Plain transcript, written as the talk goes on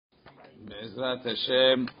Ezrat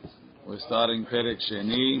Hashem, we're starting Perek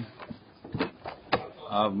Sheni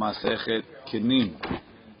of Masechet Kenim.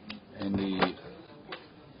 In the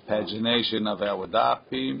pagination of our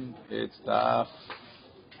dafim, it's daf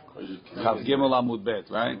Kav Gimel Amud Bet,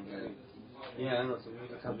 right? Yeah, I know.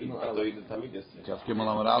 Kav Gimel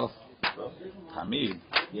Amud Aleph? Tamid?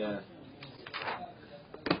 Yeah.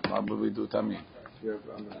 Why would we do Tamid?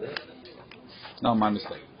 No, my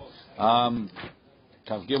mistake.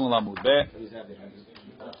 Kav Gimel Amud Bet.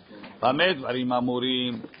 Lamed Varim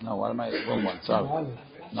Amurim. No, what am I? Wrong one. Sorry.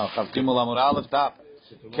 No, Kav Gimel Amud Aleph. Top.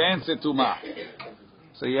 Ken Setuma.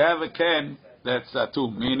 So you have a ken that's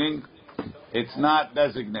Satum, meaning it's not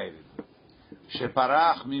designated.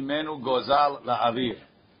 Sheparach mimenu gozal la'avir.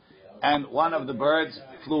 And one of the birds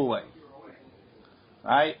flew away.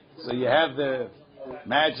 Right? So you have the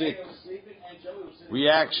magic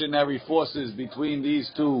reactionary forces between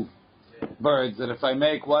these two birds, that if I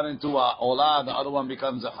make one into a olah, the other one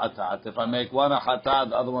becomes a hatat. If I make one a hatat,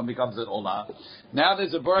 the other one becomes an olah. Now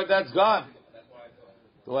there's a bird that's gone.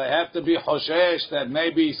 Do I have to be hoshesh that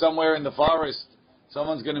maybe somewhere in the forest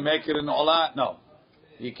someone's going to make it an olah? No.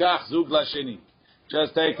 Yikach zug lasheni.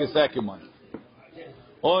 Just take a second one.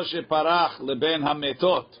 Or sheparach leben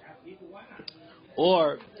hametot.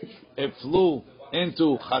 Or it flew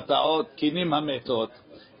into chataot kinim hametot.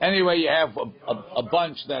 Anyway, you have a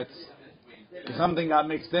bunch that's something got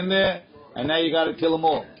mixed in there, and now you got to kill them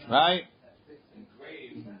all, right?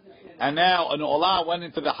 And now an olah went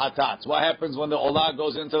into the hatats. What happens when the olah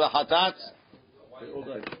goes into the hatats?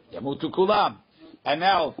 Yamutu kulam. And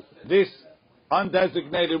now this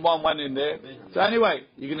undesignated one went in there. So anyway,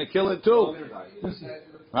 you're going to kill it too.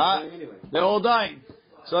 Huh? They're all dying.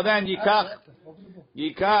 So then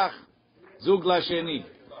yikach zug lasheni.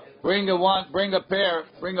 Bring a pair,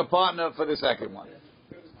 bring a partner for the second one.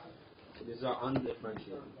 These are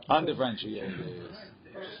undifferentiated. Undifferentiated.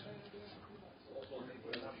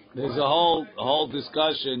 There's a whole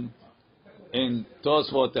discussion in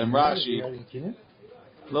Tosfot and Rashi.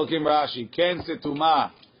 Look in Rashi. Ken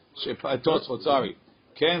setuma. Tosfot, sorry.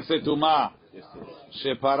 Ken setuma.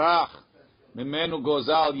 Sheparach mimenu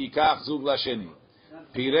gozal yikach zug lasheni.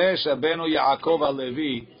 Piresh abenu Yaakov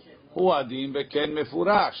Alevi hu adim beken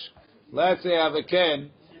mefurash. Let's say I have a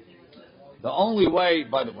ken. The only way,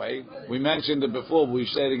 by the way, we mentioned it before, but we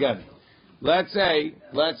say it again. Let's say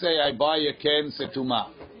I buy a ken setuma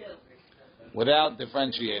without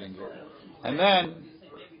differentiating it. And then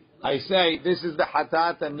I say, this is the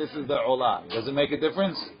hatat and this is the olah. Does it make a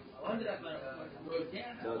difference?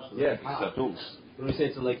 Yeah. When we say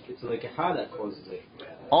it's like a ha that causes it.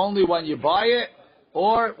 Only when you buy it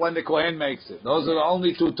or when the kohen makes it. Those are the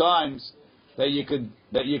only two times that you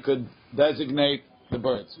could designate the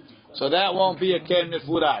birds. So that won't be a ken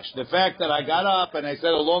mefurash. The fact that I got up and I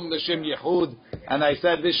said along the shim yehud and I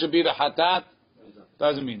said this should be the hatat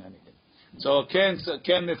doesn't mean anything. So ken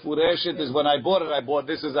mefureshet is when I bought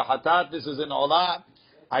this is a hatat, this is an olah.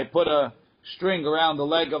 I put a string around the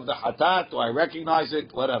leg of the hatat, or I recognize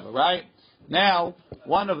it, whatever, right? Now,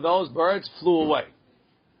 one of those birds flew away.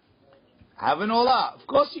 Have an olah. Of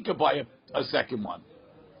course you could buy a second one.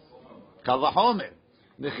 Kal vachomer.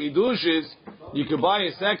 The chidush is you could buy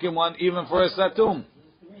a second one even for a satum.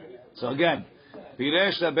 So again,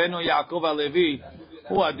 Piresh Rabbeinu Yaakov Alevi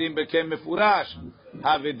hu adim bekem mefurash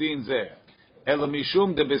havedin zeh ela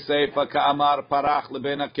mishum de beseifa ka'amar parach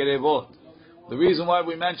leben hakerevot. The reason why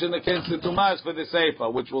we mention the ken setuma is for the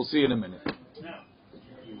seifa, which we'll see in a minute.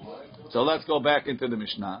 So let's go back into the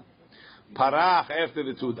Mishnah. Parach after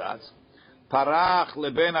the two dots. Parach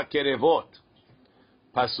leben hakerevot.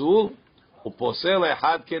 Pasul. Uposel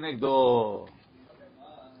echad kenegdo.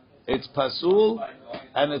 It's pasul,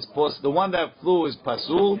 and it's the one that flew is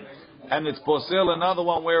pasul, and it's posel another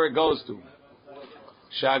one where it goes to.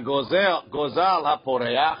 Shagozal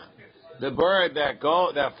haporeach, the bird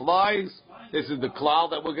that flies. This is the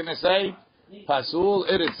cloud that we're going to say. Pasul,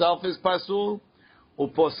 it itself is pasul.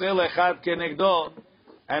 Uposel echad kenegdo,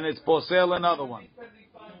 and it's posel another one.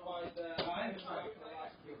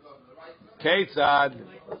 Keitzad.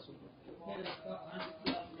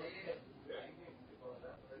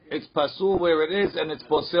 It's pasul where it is, and it's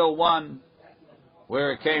posel one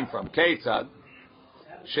where it came from. Keitzad,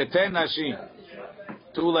 sheten nashim,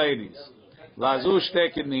 two ladies, lazu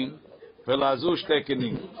shte kenim, velazu shte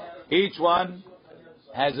kenim. Each one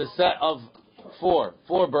has a set of four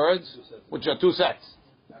birds, which are two sets,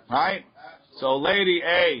 right? So lady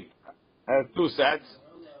A has two sets,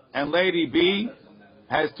 and lady B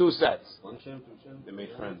has two sets. They made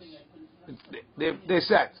friends. They're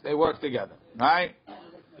sets. They work together, right?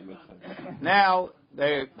 Now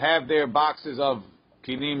they have their boxes of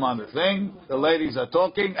kinim on the thing. The ladies are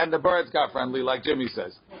talking, and the birds got friendly, like Jimmy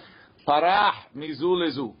says. Parah mizu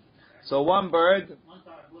lezu. So one bird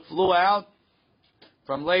flew out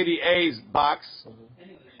from Lady A's box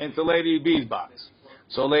into Lady B's box.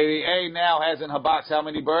 So Lady A now has in her box how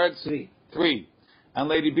many birds? Three. And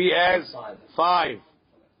Lady B has five.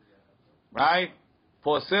 Right?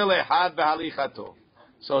 Posil ehad v'halichato.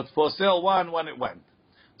 So it's posil one when it went.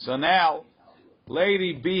 So now,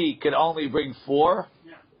 Lady B can only bring 4,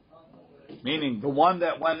 meaning the one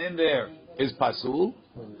that went in there is pasul,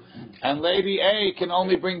 and Lady A can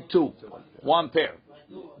only bring 2, 1 pair.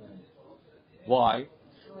 Why?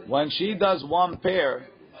 When she does 1 pair,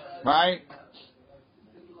 right?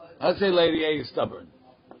 Let's say Lady A is stubborn.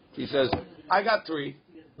 She says, I got 3,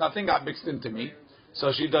 nothing got mixed into me.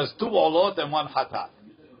 So she does 2 olot and 1 hatat.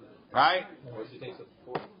 Right?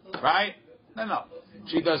 Right? No.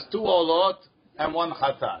 She does 2 olot and 1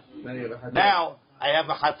 hatat. Now, I have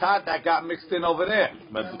a hatat that got mixed in over there.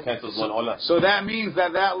 But it cancels 1 olah. So that means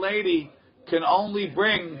that lady can only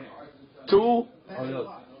bring 2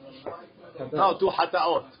 hataot.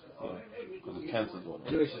 Because it cancels 1.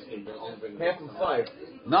 Half of 5.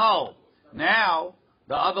 No. Now,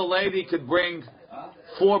 the other lady could bring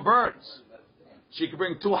 4 birds. She could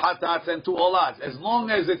bring 2 hatats and 2 olats. As long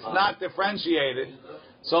as it's not differentiated.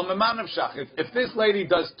 So, Memanav Shach, if this lady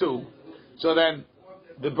does 2, so then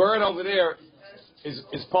the bird over there is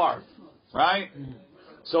par, right?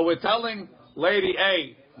 So we're telling Lady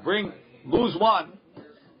A, lose 1.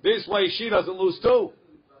 This way she doesn't lose 2.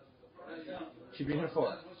 She bring her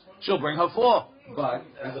 4. She'll bring her 4. But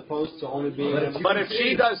as opposed to only being. But if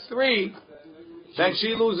she does 3, then she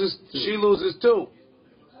loses 2.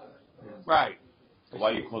 Right. So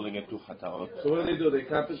why are you calling it 2 hataot? So what do? They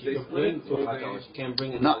compensate. She bring 2 hataot. She can't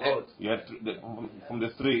bring it. No, You have from the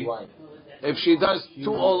 3. if she does 2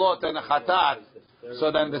 olot and a hatat,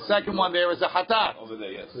 so then the second one there is a hatat. Over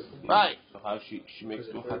there, yes. Right. So how she makes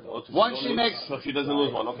 2 hataot? So she doesn't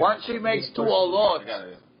lose 1. Okay. Once she makes 2 olot, I got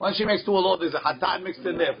it. once she makes 2 olot, there's a hatat mixed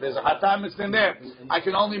in there. If there's a hatat mixed in there, I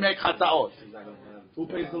can only make hataot. Who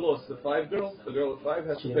pays the loss? The 5 girl? The girl at 5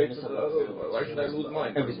 has to pay for the other. Why should I lose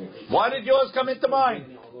mine? Why did yours come into mind?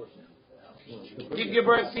 Keep your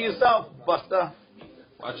birds to yourself, Buster.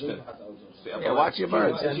 Watch that. Yeah, watch your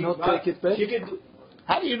birds. And not take it back.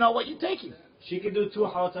 How do you know what you're taking? She could do 2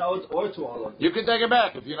 hataot or 2 olot. You can take it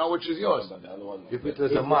back if you know which is yours. If it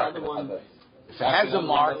was a mark. If it has a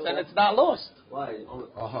mark, then it's not lost. Why?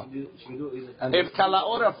 She can do either. If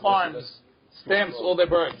Kalaora Farms stamps all their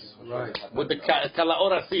birds with the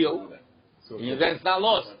Kalaora seal, then it's not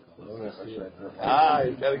lost. You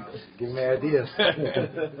gotta Give me ideas.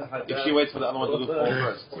 If she waits for the other one to do 4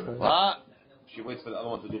 first. What? She waits for the other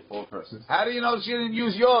one to do 4 first. How do you know she didn't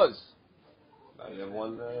use yours? You have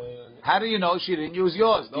one. How do you know she didn't use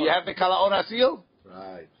yours? Do you have the Kalaora seal?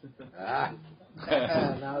 Right. Now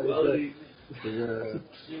it's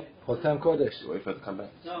Chotem Kodesh. Wait for it to come back.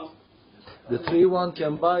 The 3-1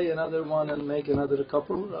 can buy another one and make another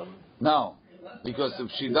couple? No, because if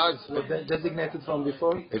she does, Designated from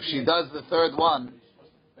before? if she does the third one,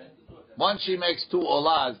 once she makes 2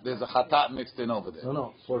 olas, there's a hatat mixed in over there.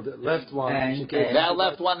 No. For the left one, she can That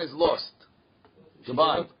left one is lost.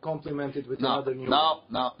 Goodbye. not complement it with No, another new no,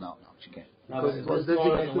 she can't. Because it was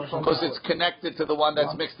designated from Because it's connected to the one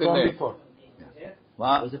that's mixed in from there. before.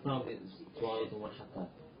 What? What's the problem? It's 2 olot and 1 hatat.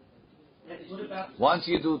 Once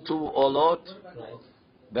you do 2 olot,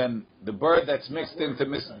 then the bird that's mixed into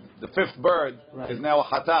the 5th bird is now a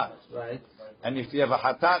hatat. Right. And if you have a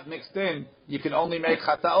hatat mixed in, you can only make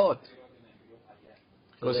hataot.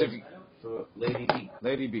 Because if you, So Lady B.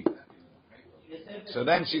 Lady B. So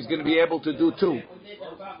then she's going to be able to do 2.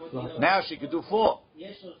 Now she could do 4.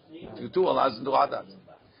 Do 2 olas and do hatat.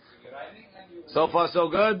 So far so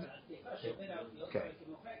good? Okay.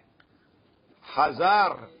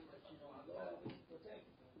 Hazar.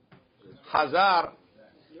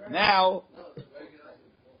 Now,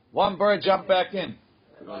 one bird jumped back in.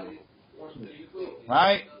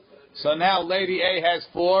 Right? So now Lady A has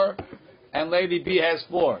 4 and Lady B has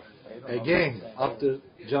 4. Again, after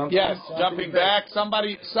jumping. Yes, jumping back.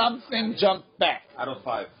 Something jumped back. Out of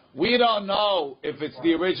 5. We don't know if it's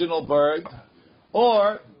the original bird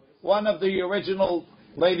or one of the original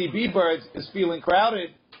Lady B birds is feeling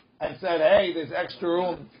crowded and said, hey, there's extra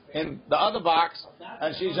room in the other box,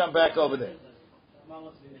 and she jumped back over there.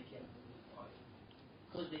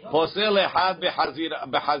 Posil ehad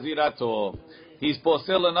behazirato. He's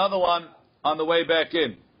posil another one on the way back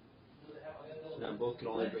in. So now both can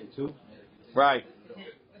only bring 2. Right.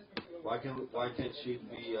 Why can't she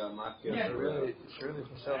be mafia? Surely to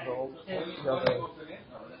sell the whole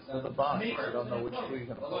the box. You don't know which two you're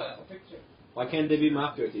going to put. Why can't they be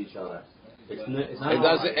mafia to each other?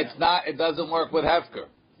 It doesn't work with hefker.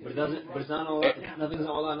 But it doesn't. But it's not all. Nothing's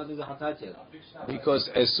all. Nothing's a hatat yet. Because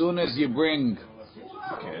as soon as you bring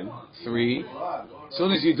 3, as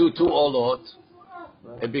soon as you do 2 olot,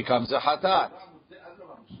 it becomes a hatat.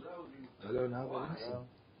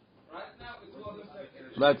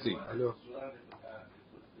 Let's see. No,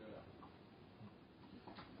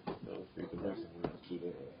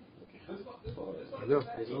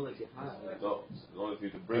 it's only for you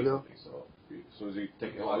to bring something. So as soon as you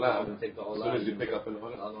take the whole out, as soon as you pick up an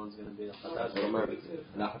whole, the other one's going to be a hatat.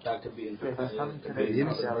 And a hatat could be in. You want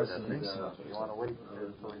to wait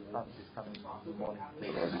until he comes. He's coming in the morning.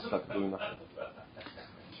 he's stuck doing nothing.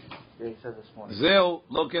 Yeah, he said this morning. Zeu,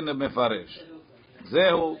 look in the Mefarish.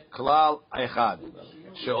 Zeu klal echad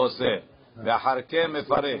she'oseh ve'acharkeh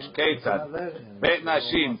mefarish keitzad bet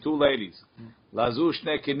nashim, 2 ladies, lazu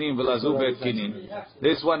shne kinim v'lazu bet kinim.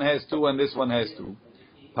 This one has 2 and this one has 2.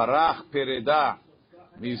 Parach pereda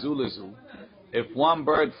mizu lezu. If one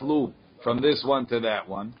bird flew from this one to that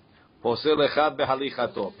one, posel echad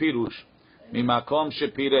behalichato pirush mimakom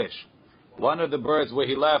shepiresh. One of the birds where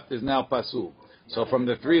he left is now pasul. So from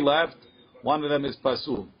the 3 left, one of them is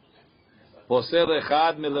pasul. Posel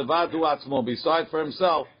echad milevadu atzmo, beside for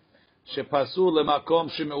himself, shepasul lemakom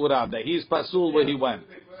shemeurav, that he's pasul where he went.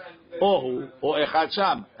 Ohu or echad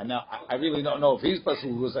sham. And now I really don't know if he's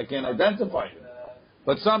pasul because I can't identify him.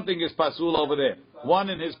 But something is pasul over there. One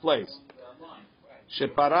in his place.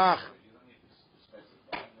 Sheparach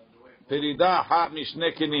perida ha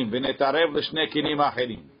mishne kinim v'netarev l'shne kinim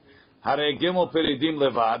acherim. Hare gimel peridim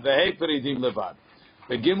levad v'hei peridim levad.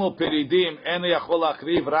 V'gimel peridim en yachol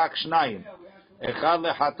akriv rak shnayim. Echad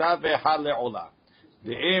lechatat ve'echad le'olah.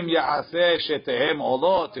 V'im ya'aseh shetehem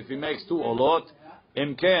olot. If he makes 2 olot,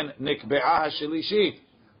 im ken nikbe'ah ha'shelishit.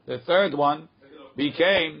 The 3rd one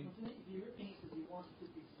became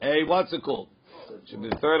a, what's it called? Should be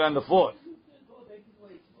the 3rd and the 4th.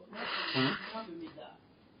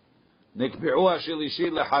 Nikbe'u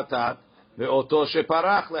ha'shelishit lechatat ve'oto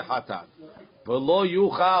sheparach lechatat. V'lo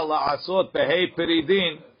yuchal la'asot behei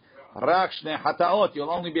peridin rak shne hataot. You'll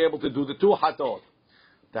only be able to do the 2 hatot.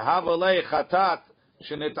 Tahavalei chatat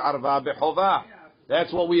shenit'arva bechova.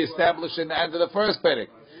 That's what we established in the end of the first perek.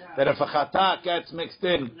 That if a chatat gets mixed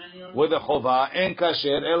in with a chova, en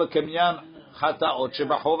kasher el kemyan chataot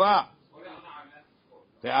shebachova.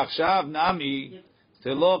 Ve'achshav nami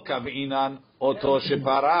telo kavinan oto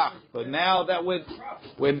sheparach. But now that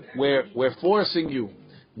we're forcing you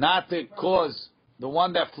not to cause the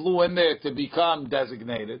one that flew in there to become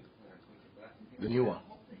designated, the new one.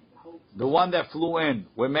 The one that flew in,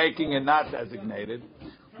 we're making it not designated.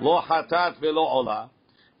 Lo hatat velo ola.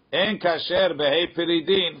 En kasher behei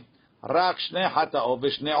peridin rak shne hataot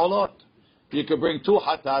v'shne olot. You could bring 2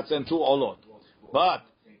 hatats and 2 olot. But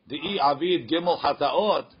the avid gimel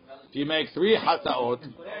hataot, if you make 3 hataot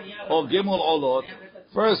or gimel olot,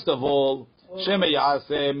 first of all, sheme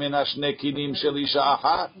yaseh min hashne kinim shel isha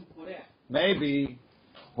achat. Maybe,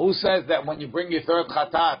 who says that when you bring your 3rd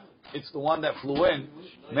chatat, it's the one that flew in?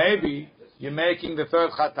 Maybe you're making the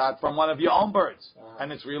 3rd chatat from one of your own birds,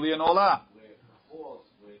 and it's really an olah.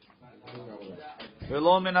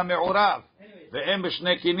 V'lo min ha'me'urav, ve'em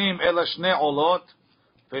b'shne kinim ela shne olot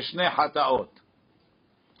v'shne hataot.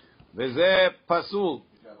 V'zeh pasul,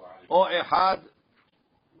 o echad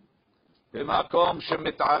b'makom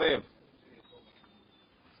shemit'arev.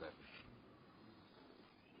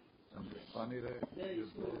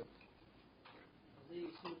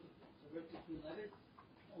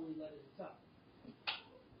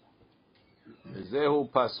 Zehu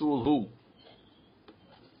pasul hu.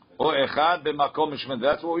 O echad b'makom mishmed.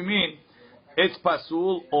 That's what we mean. It's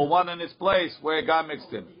pasul or one in its place where it got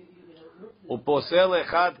mixed in. Uposel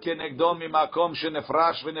echad kenegdo mimakom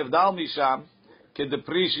shenefrash v'nevdal misham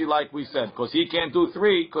kedeprishi, like we said, because he can't do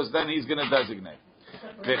 3, because then he's going to designate.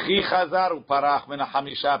 V'chi chazar uparach min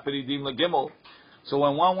ha'chamisha peridim legimel. So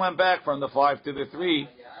when one went back from the 5 to the 3,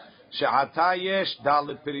 she'ata yesh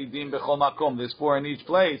dalet peridim b'chol makom. There's 4 in each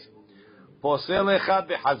place. Posel echad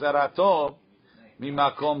b'chazarato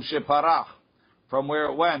mimakom sheparach, from where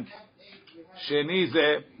it went.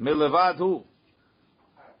 Shenize milevadhu.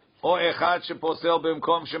 O echad sheposel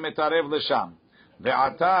b'mkom shemetarev l'sham.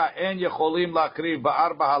 Ve'ata en yecholim lakriv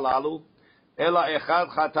ba'arba halalu ela echad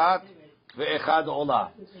chatat ve'echad olah.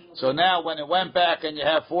 So now when it went back and you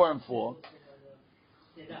have 4 and 4,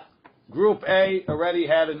 Group A already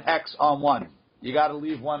had an X on 1. You got to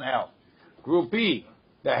leave 1 out. Group B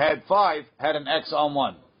that had 5 had an X on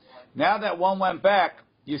 1. Now that one went back,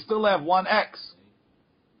 you still have one X.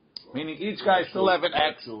 Meaning each guy still have an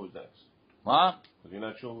X. Sure who's X. Huh? But you're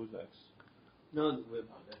not sure who's X. No.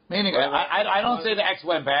 Meaning, I don't say the X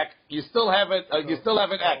went back. You still have it. You still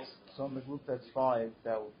have an X. So in the group that's 5,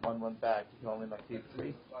 that one went back, you can only like keep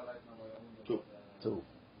 3? 2. 2.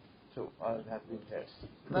 It has to be pairs.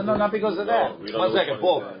 No, not because of that. No, we don't One know second, which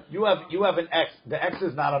Paul. one is You have an X. The X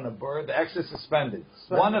is not on a bird. The X is suspended.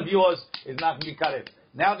 One of yours is not going to be cut in.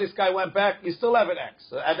 Now this guy went back. You still have an X.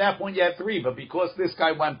 So at that point you had 3, but because this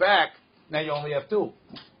guy went back, now you only have 2.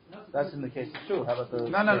 That's in the case of 2. How about the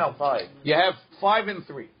No. 5? You have 5 and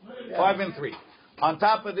 3. Yeah. 5 and 3. On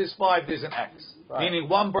top of this 5, there's an X. Right. Meaning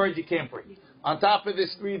one bird you can't bring. On top of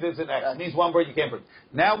this 3, there's an X. It means one bird you can't bring.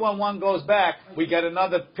 Now when one goes back, we get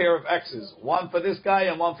another pair of X's. One for this guy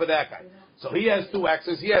and one for that guy. So he has 2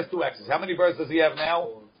 X's, he has 2 X's. How many birds does he have now?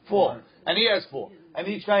 4. And he has 4. And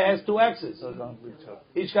each guy has 2 X's. So it's going to be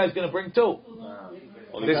 2. Each guy's going to bring 2.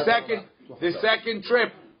 The second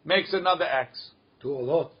trip makes another X. 2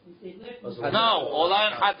 olot. No,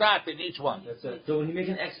 Ola and Hatat in each one. That's it. So when he makes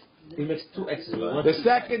an X, he makes 2 X's. The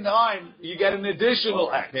second time, you get an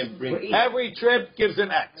additional X. Every trip gives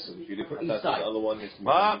an X. For each side. The other one is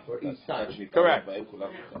For each side. Correct.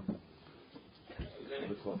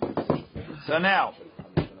 So now,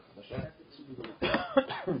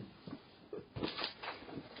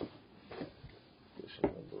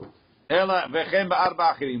 Ela v'chem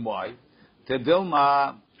ba'arba achirim. Why?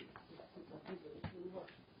 Tedilma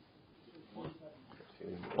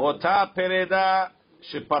ota pereda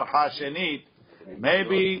sheparcha shenit.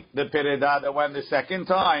 Maybe the pereda that went the second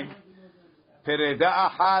time, pereda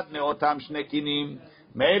ahad neotam shnekinim.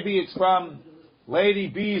 Maybe it's from Lady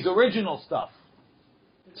B's original stuff.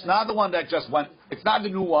 It's not the one that just went. It's not the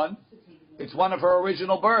new one. It's one of her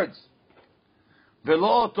original birds.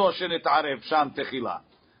 Velo oto shenitarev sham techila.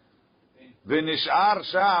 V'nishar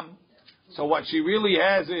sham. So what she really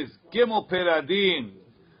has is gimel peradim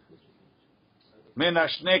min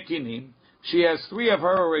hashnekinim. She has 3 of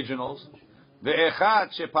her originals. Ve'echad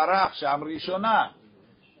sheparach sham rishona,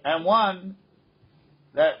 and one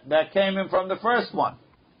that came in from the first one.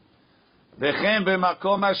 Ve'chem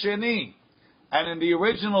b'makom hasheni, and in the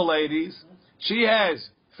original ladies, she has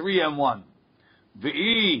 3 and 1.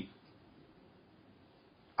 Ve'i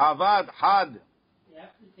avad had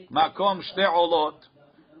makom shte olot.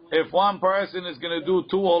 If one person is going to do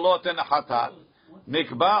 2 olot and a hatat,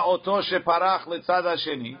 nikba oto sheparach letzad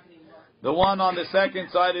hasheni. The one on the second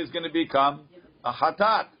side is going to become a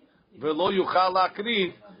hatat. Velo yuchal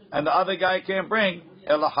lakriv, and the other guy can't bring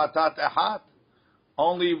el hatat ehat.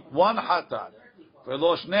 Only one hatat.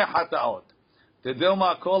 Velo shne hataot.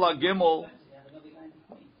 Tedilma kol gimel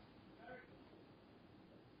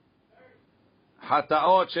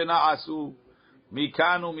hataot shenaasu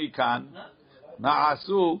mikan umikan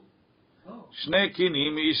naasu shne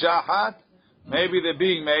kinim isha hat. Maybe they're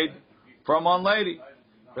being made from one lady.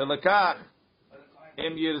 Velakach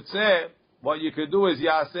im yirtzeh. What you could do is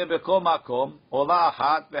yaseh bechol makom ola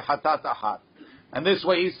ahat vehatat ahat, and this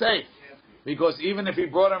way he's safe, because even if he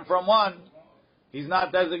brought him from one, he's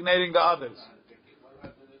not designating the others.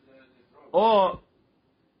 Or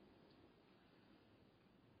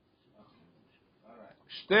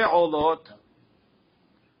shte olot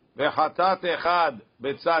vehatat echad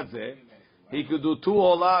betzad zeh. He could do 2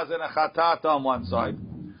 olas and a chatat on one side,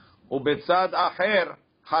 ubetzad acher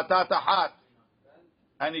chatat ahat,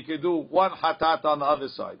 and he could do 1 hatat on the other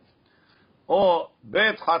side. Or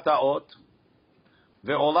bet hataot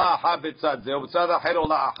ve'ola ahat betzad zeh ubetzad acher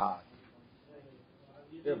ola ahat.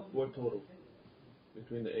 Yeah, 4 total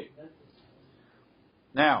between the 8.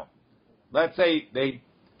 Now, let's say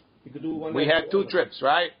You could do 1. we had 2 trips,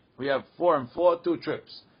 right? We have 4 and 4, 2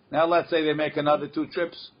 trips. Now let's say they make another 2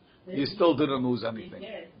 trips. You still didn't lose anything.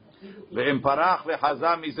 ואם פרח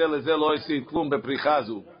וחזר מזה לזה לא יסיד כלום בפריחה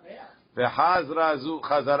זו.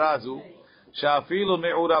 וחזרה זו, שאפילו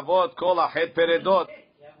מעורבות כל החד פרדות,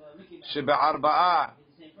 שבארבעה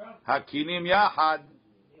הקינים יחד,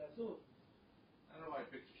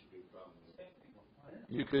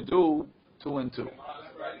 you could do 2 and 2.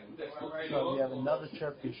 So if you have another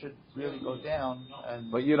trip, you should really go down.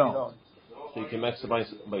 But you don't. So you can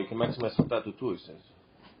maximize, but you can maximize hatat to 2. It says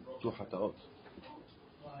 2 hataot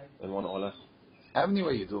and 1 olah. How many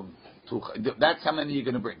way you do? 2. That's how many you're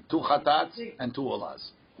going to bring. 2 hatats and 2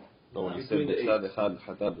 olas. No, when you said betzad echad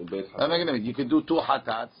hatat ubeit hatat. You could do 2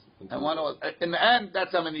 hatats and 1 olas. In the end,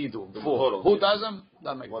 that's how many you do. 4. Who does them?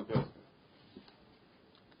 That makes 1 pair.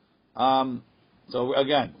 So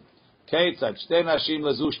again, כיצד שתי נשים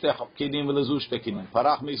לזו שתי קינים ולזו שתי קינים,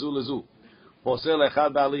 פרח מזו לזו, פוסל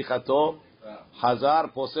אחד בהליכתו חזר,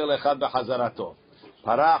 פוסל אחד בחזרתו.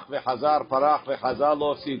 פרח וחזר, פרח וחזר,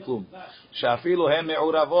 לא הפסיד כלום. שאפילו הן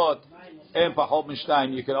מעורבות, אין פחות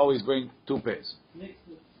משתיים, you can always bring two pairs.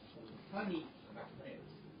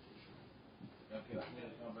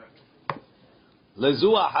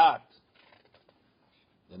 לזו אחת.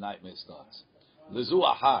 The nightmare starts.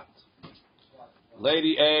 לזו אחת.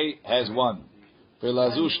 Lady A has one.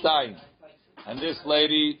 ולזו שתיים. And this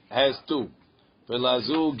lady has two.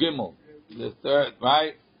 Velazu Gimel, the third,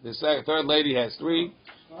 right? The third lady has three.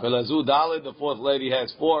 Velazu Dalid, the fourth lady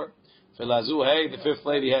has four. Velazu Hey, the fifth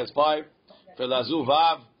lady has five. Velazu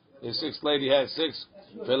Vav, the sixth lady has six.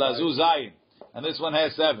 Velazu Zayin, and this one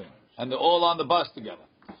has seven. And they're all on the bus together.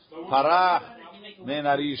 Parah min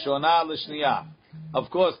harishona l'shniyah. Of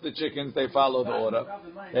course, the chickens, they follow the order.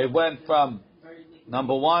 They went from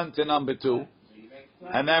number one to number two.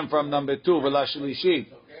 And then from number two, v'la shlishit.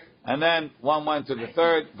 And then one went to the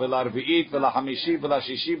third, v'la rvi'it, v'la hamishit, v'la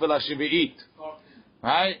shishit, v'la shivi'it.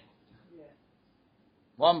 Right?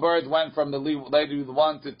 One bird went from the lady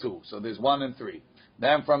 1 to 2. So there's 1 and 3.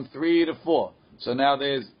 Then from 3 to 4. So now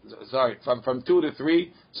there's, from 2 to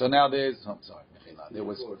 3. So now there's,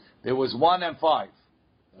 there was 1 and 5.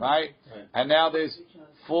 Right? And now there's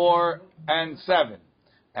 4 and 7.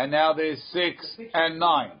 And now there's 6 and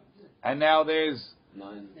 9. And now there's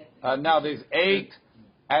 8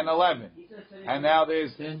 and 11, and now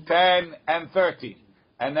there's 10 and 13,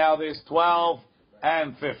 and now there's 12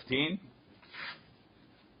 and 15.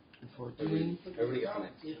 14.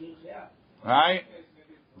 Right?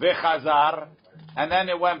 V'chazar, and then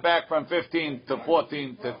it went back from 15 to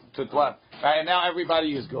 14 to 12. Right? And now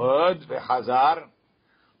everybody is good. V'chazar,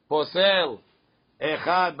 posel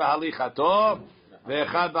echad b'halichato,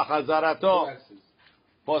 v'echad b'chazarato.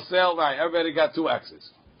 Posel, right? Everybody got 2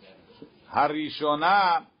 X's.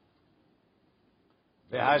 Harishona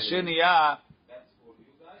ve'hasheniya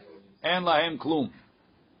en lahem klum.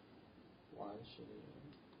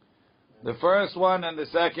 The first one and the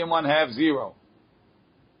second one have 0.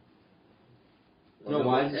 No,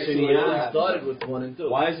 why is the Sheniyah started with 1 and 2?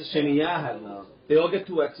 Why is the Sheniyah have now? They all get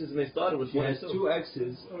 2 X's and they started with 1 and 2. She has 2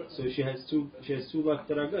 X's, so she has two left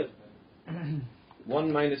that are good.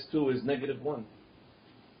 1 minus 2 is -1.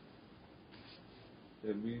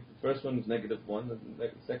 The first one is -1, the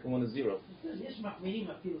second one is 0. No,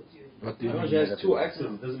 she has 2 X's,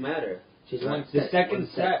 it doesn't matter.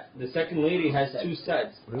 The second lady has 2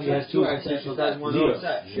 sets. She has 2 X's, she has 1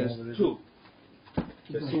 set. She has 2.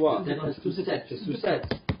 She has 2 what? That has 2 sets. She has 2 sets.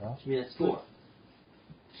 She means 4.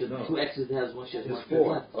 She has 2 X's, it has 1, she has 1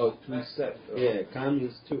 4. left. Oh, 2 sets. Oh. Yeah, Khan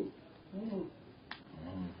is 2.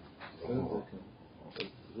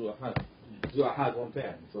 Zuahad, 1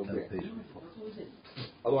 pair.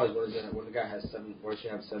 Otherwise, when the guy has 7, or she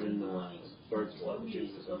has 7 birds, she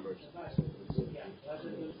uses 7 birds.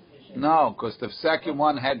 No, because the second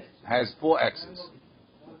one has 4 X's.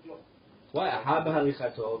 Why?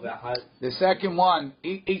 The second one,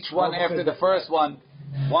 each one after the first one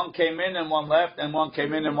came in and 1 left, and 1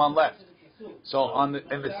 came in and 1 left. So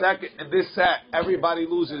in this set, everybody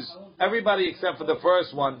loses. Everybody except for the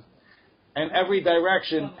first one, and every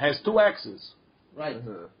direction has 2 X's. Right.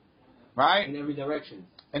 Right? In every direction.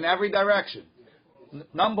 In every direction.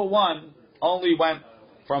 Number 1 only went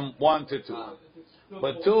from 1 to 2.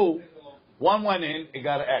 But 2, 1 went in, it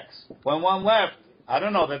got an X. When 1 left, I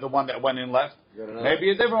don't know that the one that went in left.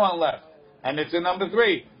 Maybe a different one left. And it's in number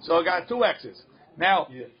 3. So it got 2 X's. Now,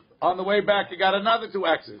 on the way back, it got another 2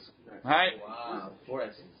 X's. Right? Wow, 4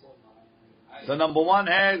 X's. So number 1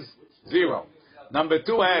 has 0. Number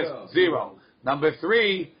 2 has 0. Number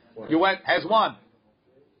 3, has 1.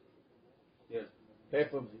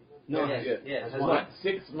 Half of No, yes, has has 1.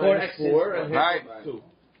 6 4 minus X's. 4 and half Right. of 2.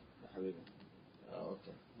 Oh,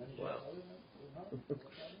 okay. Wow.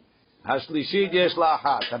 השלישית יש לה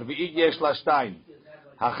 1, הרביעית יש לה 2,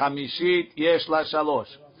 החמישית יש לה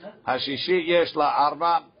 3, השישית יש לה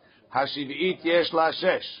 4, השביעית יש לה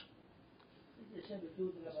 6.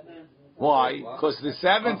 Why? Because the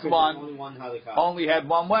 7th one only had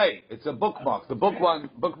 1 way. It's a bookmark. The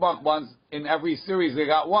bookmark ones in every series, they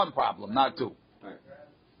got 1 problem, not 2.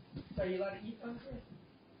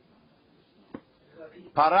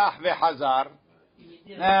 Parach v'chazar.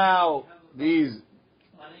 Now these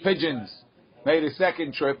pigeons made a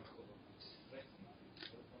second trip.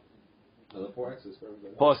 Another 4 X's for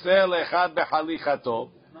everybody. פוסל אחד בחליכתו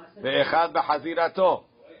ואחד בחזירתו.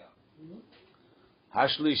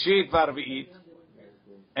 השלישית והרביעית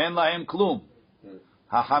אין להם כלום.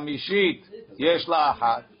 החמישית יש לה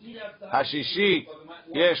 1, השישית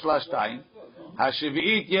יש לה 2,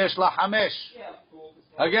 השביעית יש לה 5.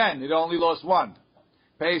 Again, it only lost 1.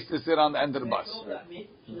 pays to sit on the end of the bus.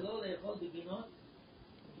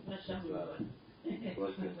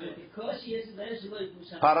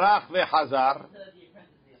 Parach vechazar,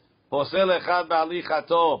 posel echad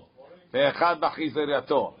ba'alichato, ve'echad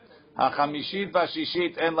b'chizerato. HaChamishit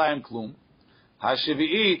v'Shishit en lahem klum.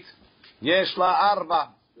 HaShevi'it yesh la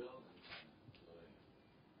arba.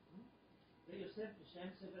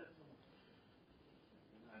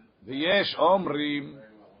 V'yesh omrim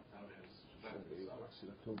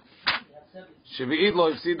Shevi'it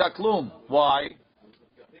lo ifsida klum. Why?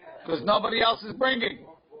 Because nobody else is bringing.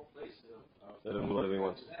 Let him do whatever he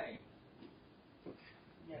wants.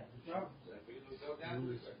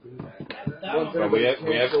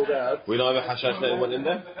 But we don't have a hashash that went in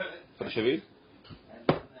there for the Shavit?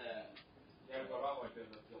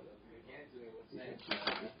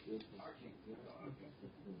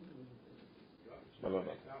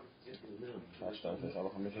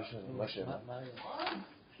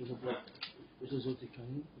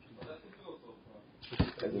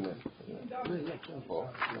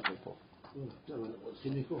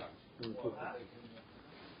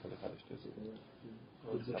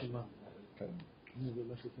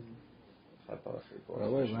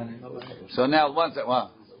 So now, one second.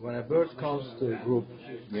 Wow. When a bird comes to a group,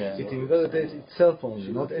 Yeah. it invalidates itself only,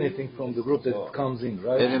 not anything from the group that it comes in,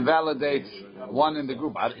 right? It invalidates one in the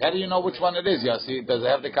group. How do you know which one it is, Yossi? Does it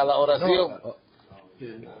have the kala ora seal?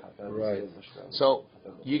 Right. So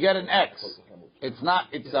you get an X. It's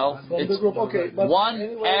not itself. From It's the group, okay. But one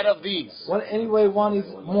anyway, out of these. well, anyway, one is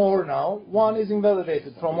more now. One is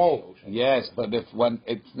invalidated from all. Yes, but if one,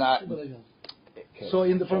 it's not So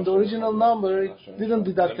from the original number, it didn't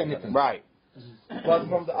deduct anything. right. But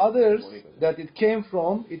from the others that it came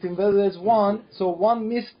from, it invalidates one. So one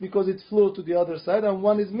missed because it flew to the other side, and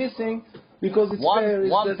one is missing because its pair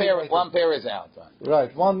is designated. One pair is out.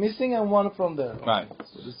 Right, one missing and one from there. Right.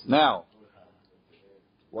 Now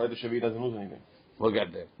Why the Shavit doesn't lose anything? we'll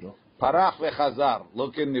get there. Parach vechazar.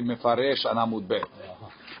 Look in the Mefaresh on Amud Bet.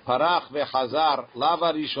 Parach vechazar.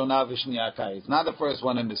 Lava rishona v'shniyakai. It's not the first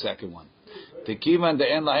one and the second one. Tekivan de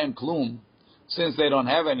en lahem klum. Since they don't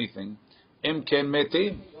have anything, im ken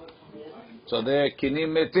metim. So they're kinim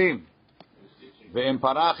metim. Ve'im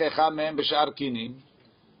parach echad mehem b'shar kinim.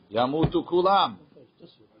 Yamutu kulam.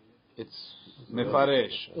 It's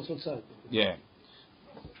Mefaresh. Yeah.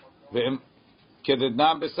 Ve'im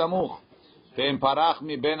kedednam besamuch. Ve'im parach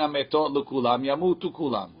mi ben hametot lekulam. Yamutu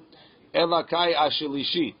kulam. Ela kai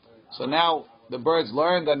ashilishit. So now the birds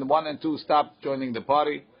learned and 1 and 2 stopped joining the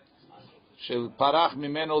party. Shel parach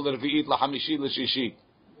mimeno l'rvi'it l'hamishit l'shishit.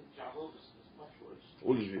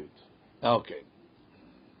 Okay.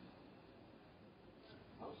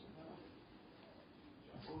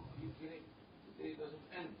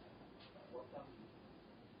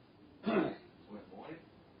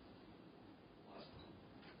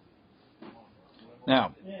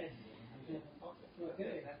 Now,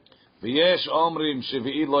 v'yesh omrim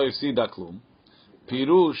shevi'it lo yifsida klum.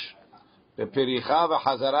 Pirush בפריחה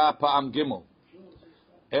וחזרה פעם ג'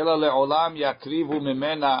 אלא לעולם יקריבו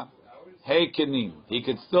ממנה כנים. He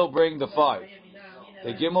could still bring the 5.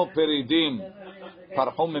 The ג' פרידים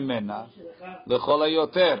פרחו ממנה לכל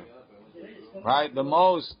היותר. Right? The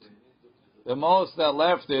most that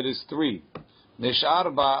left it is 3. נשאר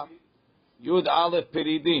בה י' א'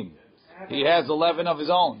 פרידים. He has 11 of his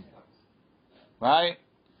own. Right?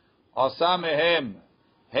 עושה מהם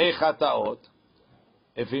חטאות.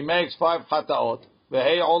 If he makes 5 chataot,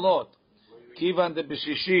 v'hei olot, kivan de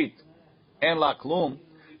b'shishit en la klum,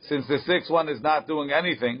 since the 6th one is not doing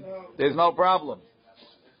anything, there's no problem.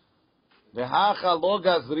 V'hacha lo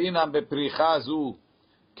gazrina bepricha zu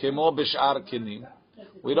kemo b'shar kenim.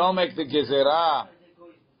 We don't make the gezerah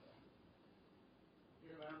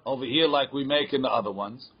over here like we make in the other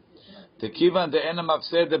ones. Tekivan de enem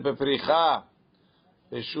afsede bepricha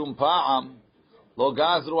b'shum pa'am lo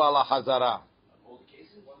gazru ala hazara.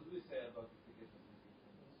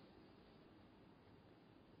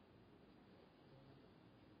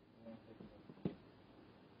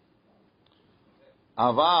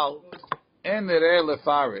 Aval en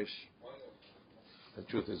lefarish. The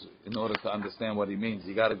truth is, in order to understand what he means,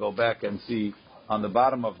 you got to go back and see on the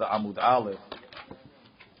bottom of the Amud Aleph.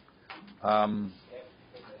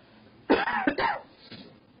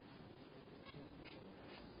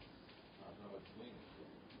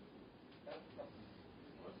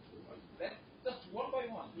 Just one by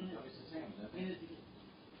one.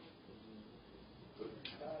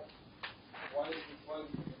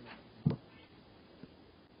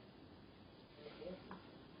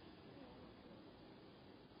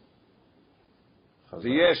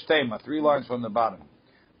 V'yesh tema, 3 lines from the bottom.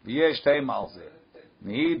 V'yesh tema al zeh.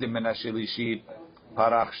 Nihid min hashilishit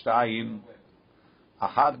parach shtayim.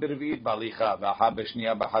 Ahad bervi'it balicha v'ahad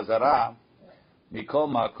b'shniya b'chazara. Mikol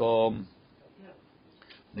makom.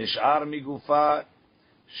 Nish'ar migufa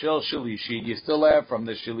shel shilishit. You still have from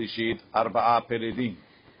the shilishit arba'a peridim.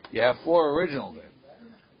 You have 4 original there.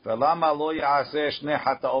 V'lama lo ya'aseh shnei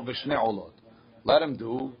hata'ot v'shnei olot. Let him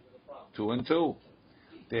do 2 and 2.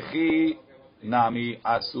 Techi nami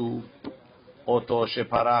asu oto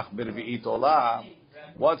sheparach bervi'it olah.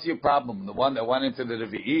 What's your problem? The one that went into the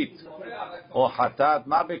revi'it? O hatat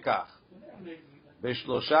ma bekach?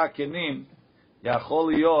 B'shlosha kenim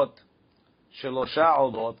yachol liyot shelosha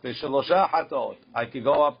olot v'shelosha hatot. I could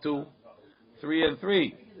go up to 3 and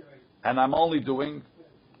 3. And I'm only doing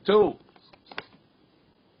 2.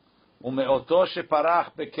 Umeoto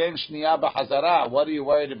sheparach beken shniya b'chazara. What are you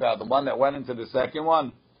worried about? The one that went into the second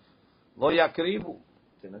one? Lo yakrivu.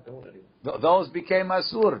 Those became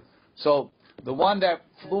asur. So the one that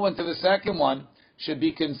flew into the second one should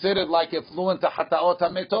be considered like it flew into hataot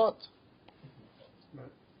hametot.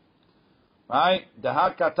 Right?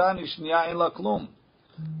 Dehak katani shniya en la klum.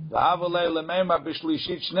 V'havolei lemema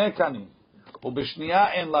b'shlishit shnei kanim.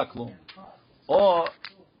 U'b'shniya en la klum. Or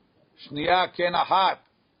shniya ken ahat.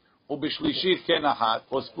 U'b'shlishit ken ahat.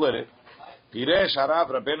 Or split it. Piresh harav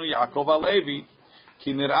Rabbeinu Yaakov Alevi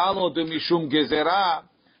ki nir'a lo de mishum gezerah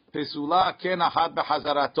pesula ken ahat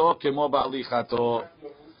b'chazarato kemo ba'alichato.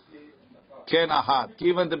 Ken ahat.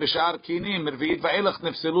 Given the b'shar kinim mervi'it va'elach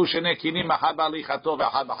nefselu shenei kinim ahat ba'alichato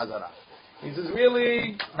v'ahat b'chazara. He says,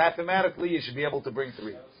 really, mathematically, you should be able to bring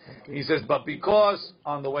 3. He says, but because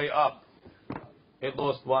on the way up, it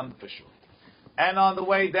lost 1 for sure. And on the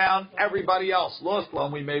way down, everybody else lost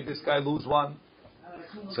 1. We made this guy lose 1.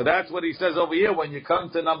 So that's what he says over here. When you come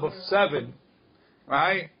to number 7,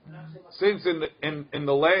 right? Since in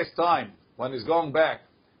the last time, when he's going back,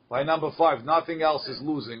 by number 5, nothing else is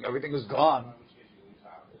losing. Everything is gone.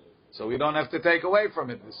 So we don't have to take away from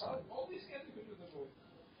it this time.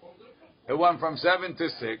 It went from 7 to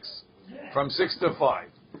 6, from 6 to 5.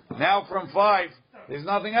 Now from 5, there's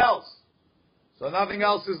nothing else. So nothing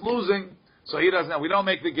else is losing. So he doesn't know. We don't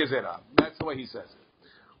make the gezerah. That's the way he says it.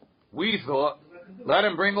 We thought, let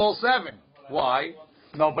him bring all 7. Why?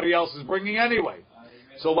 Nobody else is bringing anyway.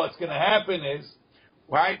 So what's going to happen is,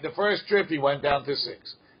 right, the first trip he went down to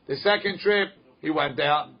 6. The second trip, he went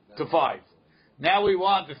down to 5. Now we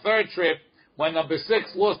want the third trip, when number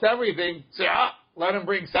 6 lost everything, say, let him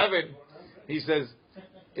bring 7. He says,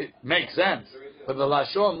 it makes sense. But the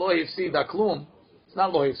Lashon lo hifsida klum, it's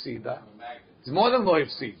not lo hifsida. It's more than lo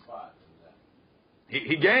hifsid.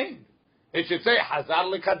 He gained. It should say hazar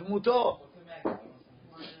lekadmuto.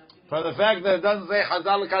 For the fact that it doesn't say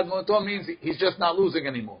hazar lekadmuto means he's just not losing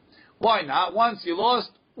anymore. Why not? Once you lost,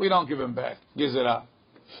 we don't give him back. Gizera.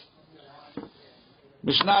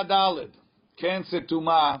 Mishnah Daled. Ken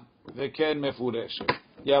setuma veken mefureshet.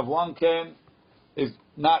 You have one ken is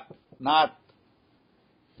not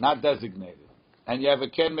designated, and you have a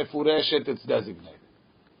ken mefureshet it's designated.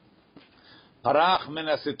 Parach min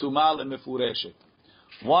setuma lemefureshet.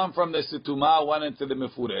 One from the setuma went into the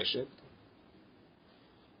mefureshet.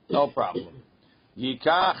 No problem.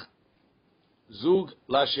 Yikach zug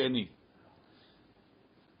lasheni.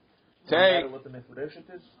 Take what the mefureshet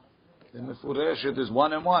is. The mefureshet is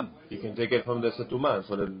 1 and 1. You can take it from the setuma and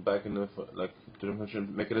put it back in the to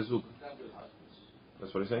make it a zug.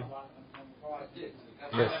 That's what he's saying.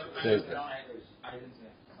 Yes, there's that.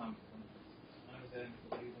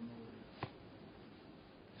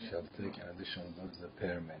 Shall take an additional goods the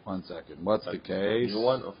pyramid. 1 second. What's the case? New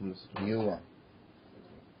one or from the New one.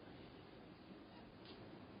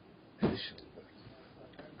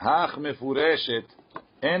 Hach mefureshet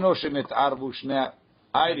eno shenet'arvu shnei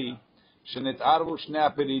ayri shenet'arvu shnei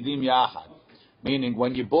aperidim yachad. Meaning,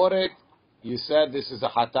 when you bought it, you said this is a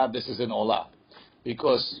hatab, this is an olah.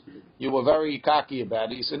 Because you were very cocky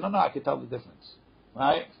about it. You said, no, I can tell the difference.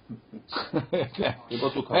 Right?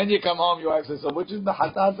 Then you come home, your wife says, so which is the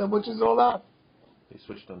hatat and which is olah? He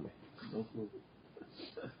switched on me.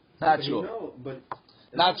 Not sure.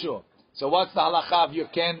 Not sure. So what's the halacha of your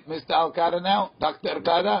ken, Mr. Al-Qada now? Dr.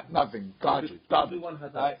 Al-Qada? Nothing. Garbage.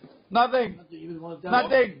 Right? Nothing.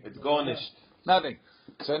 Nothing. It's garnished. Nothing.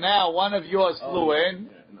 So now one of yours flew in,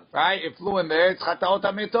 right? It flew in there. It's chataot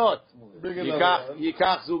amitot.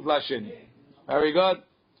 Yikach zug lasheni. Very good.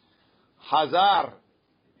 Hazar,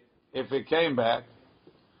 if it came back,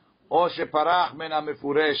 or sheparach min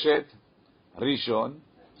hamefureshet rishon,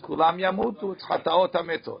 kulam yamutu. It's chataot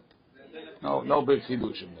amitot. No big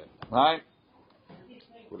chidush in there, right?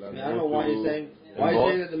 I don't know why he's saying. Why he's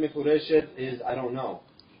saying that the mefureshet is I don't know.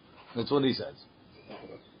 That's what he says.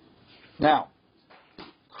 Now,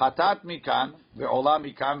 Hatat mikan, ve'ola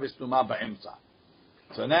mikan, v'stuma ba'emsa.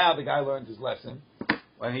 So now the guy learned his lesson.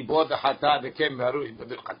 When he bought the hatat, the kemveru,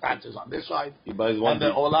 the hatat is on this side, He buys one and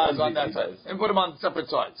the ola is on that he side, buys. and put them on separate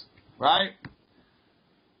sides, right?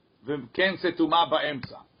 V'ken setuma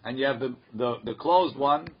ba'emsa, and you have the closed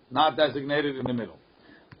one not designated in the middle.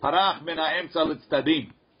 Parach min ha'emsa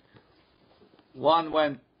l'tztadim. One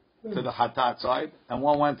went to the hatat side, and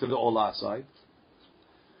one went to the ola side.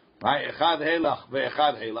 Right? Echad helach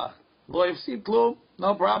ve'echad helach. Lo yifsid klum,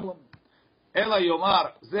 no problem. Ela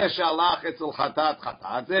yomar, ze shalach etzel hatat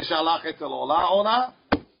hatat, ze shalach etzel ola ola.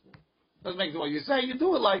 Doesn't make what you say. You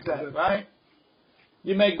do it like that, right?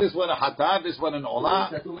 You make this one a hatat, this one an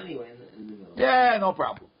ola. Yeah, no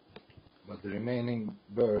problem. But the remaining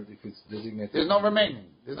bird, if it's designated... There's no remaining.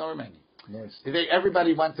 Nice.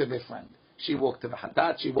 Everybody went to their friend. She walked to the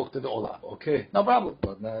hatat, she walked to the ola. Okay. No problem.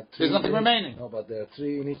 But now There's nothing remaining. No, but there are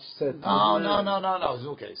 3 in each set. No. There's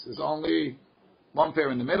no case. There's only one pair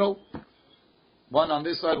in the middle, one on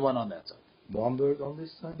this side, one on that side. One bird on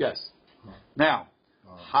this side? Yes. Now,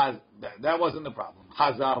 that wasn't the problem.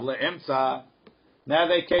 Hazar le'emsa. Now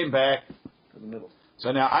they came back. To the middle.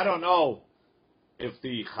 So now I don't know if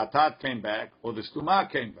the hatat came back or the stuma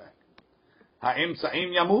came back.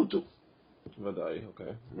 Ha'emsa'im yamutu. Vadai,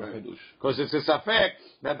 okay. Because it's a safek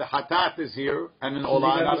that the hatat is here and an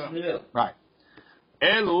ola. Right.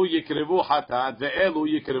 Elu yikrevu hatat ve'elu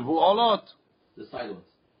yikrevu olot. The side ones.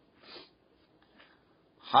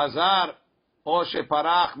 Hazar o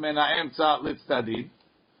sheparach min ha'emsa litztadid.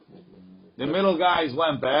 The middle guys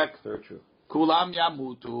went back. Very true. Kulam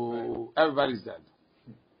yamutu. Everybody's dead.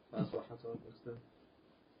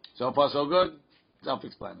 So far so good.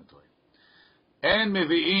 Self-explanatory. En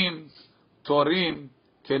mevi'im torim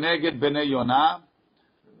keneged bnei Yonah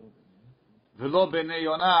v'lo bnei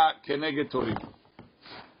Yonah keneged torim.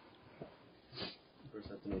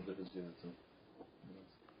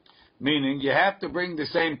 Meaning you have to bring the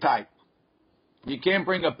same type. You can't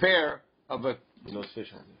bring a pair of a... No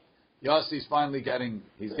fish on it. Yossi's finally getting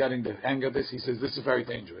the hang of this. He says, this is very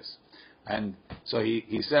dangerous. And so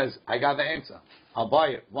he says, I got the answer. I'll buy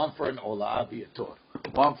it. One for an ola, I'll be a tor.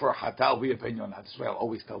 One for a hatat, I'll be a penyon. That's why I'll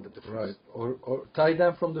always tell the difference. Right. Or tie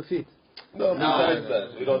them from the feet. No, besides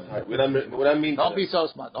that, we don't. What I mean. Don't be so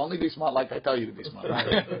smart. Only be smart like I tell you to be smart.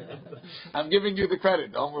 Right? I'm giving you the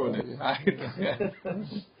credit. Don't ruin it. Right?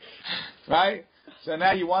 Right? So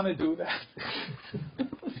now you want to do that.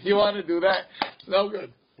 You want to do that? No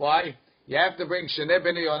good. Why? You have to bring Shnei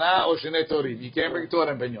Ben Yonah or Shnei Torim. You can't bring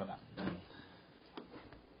Torah Ben Yonah.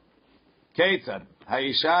 Ketzad.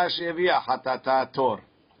 Ha'isha sheviya hatata tor.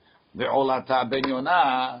 Ve'olata Ben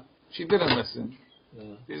Yonah. She didn't listen.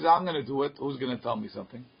 She said, I'm going to do it. Who's going to tell me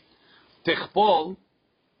something? Tichpol.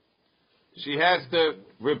 She has to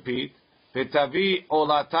repeat. V'tavi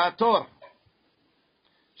olata tor.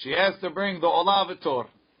 She has to bring the olah v'tor.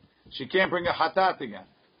 She can't bring a hatat again.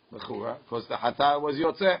 Because the hatat was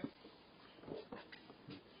yotzeh.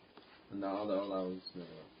 No, the olah was...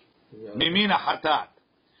 Mimina hatat.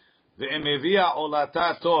 Ve'emevia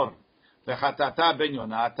olata tor. Ve'chatata ben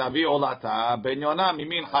Yonah. Tavi olata ben Yonah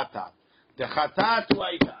mimin hatat. The hatat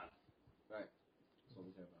wa'ita. Right.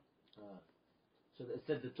 So it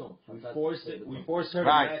said the tone. We force her to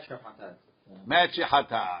Right. match her hatat. Match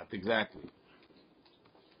hatat, exactly.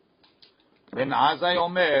 Ben Azai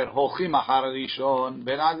Omer, Hochim Achar Rishon.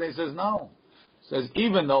 Ben Azai says no. Says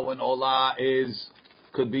even though an olah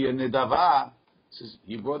could be a nidava, says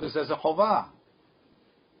you brought this as a chovah.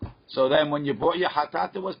 So then when you brought your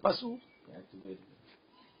hatat, it was pasul.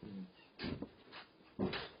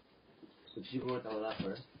 So she brought all that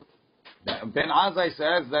first. Ben Azai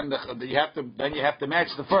says then you have to match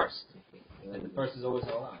the first. And the first is always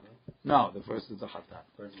olah. Right? No, the first is a hatat.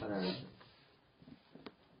 First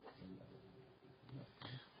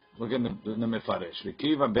Look in the Mefaresh.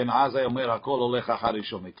 V'kivan ben Azai omer hakol olech achar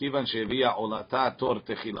rishon. V'kivan sheviya olata tor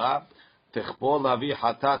techila, techpol lavi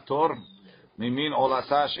hatat tor mimin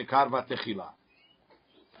olata shekarva techila.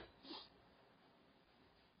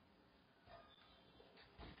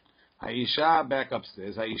 Haisha back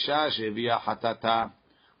upstairs. Haisha sheviya hatata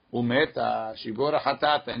umeta. She brought a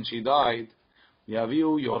hatata and she died.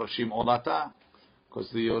 Yaviu yorshim olata, because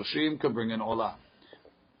the yorshim could bring an olah.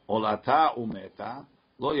 Olata umeta.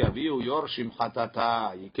 Lo yaviu yorshim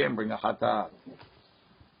hatata. You can't bring a hatat.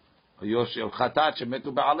 Yorshim hatat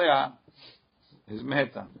shemetu ba'alea is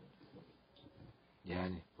meta.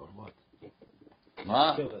 Yani, for what?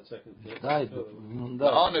 Huh? Died.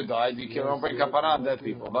 The owner died. You can't bring kapara on dead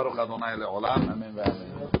people. Baruch Adonai le'olam. Amen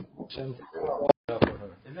ve'amen.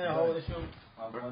 Isn't there a whole issue